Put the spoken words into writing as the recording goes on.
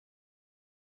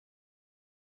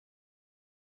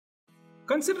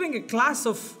Considering a class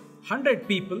of 100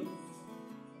 people,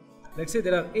 let's say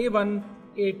there are A1,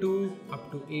 A2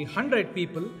 up to A100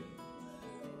 people.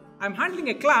 I'm handling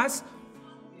a class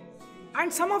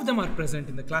and some of them are present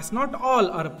in the class, not all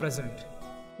are present.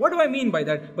 What do I mean by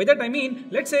that? By that I mean,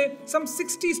 let's say some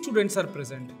 60 students are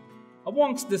present.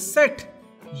 Amongst this set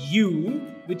U,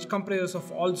 which comprises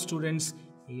of all students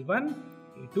A1,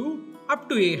 A2 up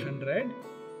to A100,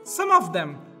 some of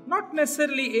them, not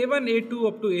necessarily A1, A2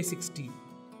 up to A60,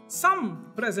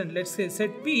 some present, let's say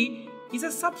set P is a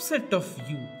subset of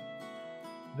U,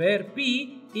 where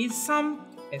P is some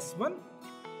S1,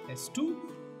 S2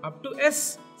 up to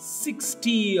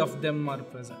S60 of them are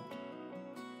present.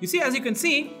 You see, as you can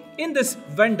see in this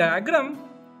Venn diagram,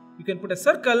 you can put a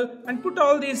circle and put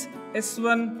all these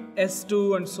S1,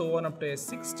 S2 and so on up to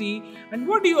S60, and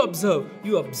what do you observe?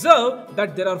 You observe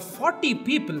that there are 40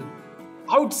 people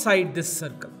outside this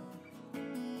circle.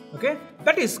 Okay,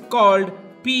 that is called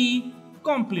P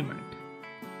complement.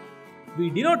 We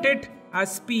denote it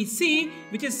as PC,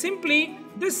 which is simply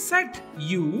this set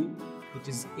U, which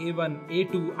is A1,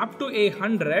 A2 up to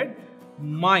A100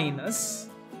 minus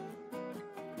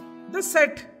the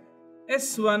set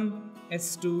S1,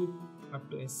 S2 up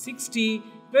to S60,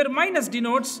 where minus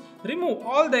denotes remove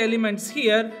all the elements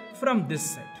here from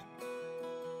this set.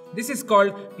 This is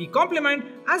called P complement.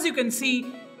 As you can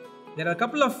see, there are a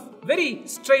couple of very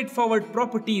straightforward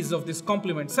properties of this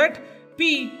complement set.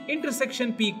 P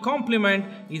intersection P complement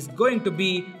is going to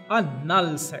be a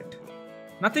null set.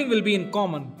 Nothing will be in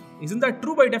common. Isn't that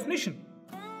true by definition?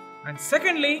 And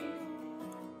secondly,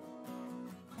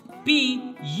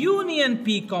 P union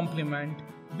P complement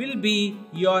will be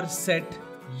your set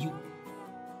U.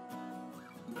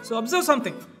 So observe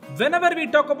something. Whenever we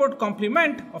talk about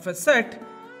complement of a set,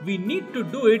 we need to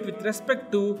do it with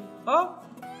respect to a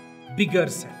bigger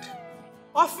set,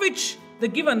 of which the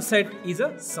given set is a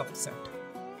subset.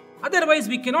 Otherwise,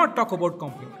 we cannot talk about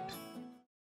complement.